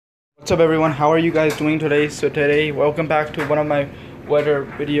What's up everyone, how are you guys doing today? Welcome back to one of my weather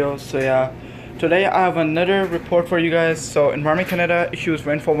videos. Today I have another report for you guys. So Environment Canada issues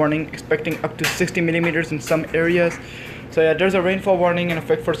rainfall warning, expecting up to 60 millimeters in some areas. There's a rainfall warning in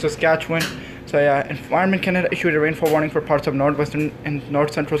effect for Saskatchewan. Environment Canada issued a rainfall warning for parts of Northwestern and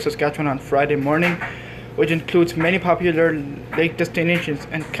North Central Saskatchewan on Friday morning, which includes many popular lake destinations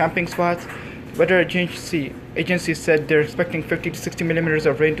and camping spots. Weather agency said they're expecting 50 to 60 millimeters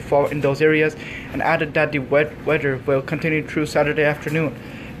of rain to fall in those areas, and added that the wet weather will continue through Saturday afternoon.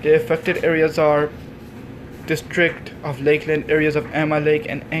 The affected areas are District of Lakeland, areas of Emma Lake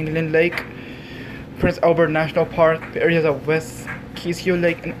and Anglin Lake, Prince Albert National Park, the areas of West Keeseo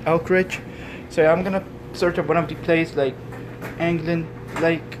Lake and Elk Ridge. I'm gonna search up one of the places like Anglin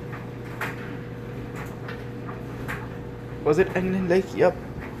Lake. Was it Anglin Lake? Yep.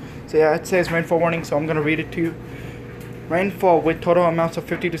 It says rainfall warning, so I'm going to read it to you. Rainfall with total amounts of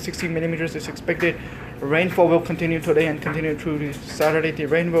 50 to 60 millimeters is expected. Rainfall will continue today and continue through Saturday. The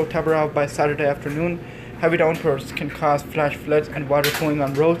rain will taper out by Saturday afternoon. Heavy downpours can cause flash floods and water flowing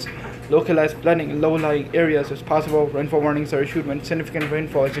on roads. Localized flooding in low-lying areas is possible. Rainfall warnings are issued when significant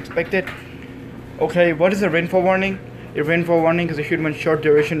rainfall is expected. Okay, what is a rainfall warning? A rainfall warning is issued when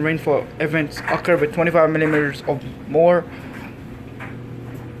short-duration rainfall events occur with 25 millimeters or more.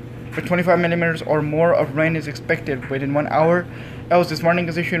 For 25 millimeters or more of rain is expected within 1 hour. Else, this warning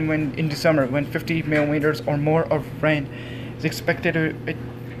is issued in the summer when 50 millimeters or more of rain is expected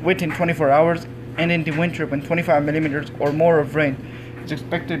within 24 hours, and in the winter when 25 millimeters or more of rain is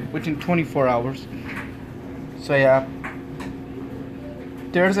expected within 24 hours.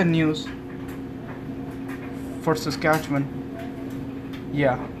 There's a news for Saskatchewan.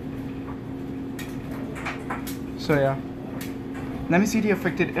 Let me see the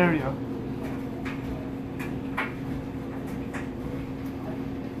affected area.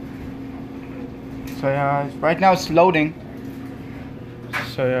 Right now it's loading.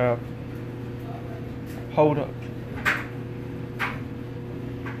 Hold up.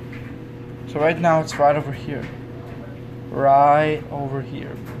 Right now it's right over here. Right over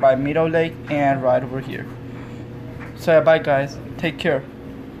here. By Meadow Lake and right over here. Bye guys. Take care.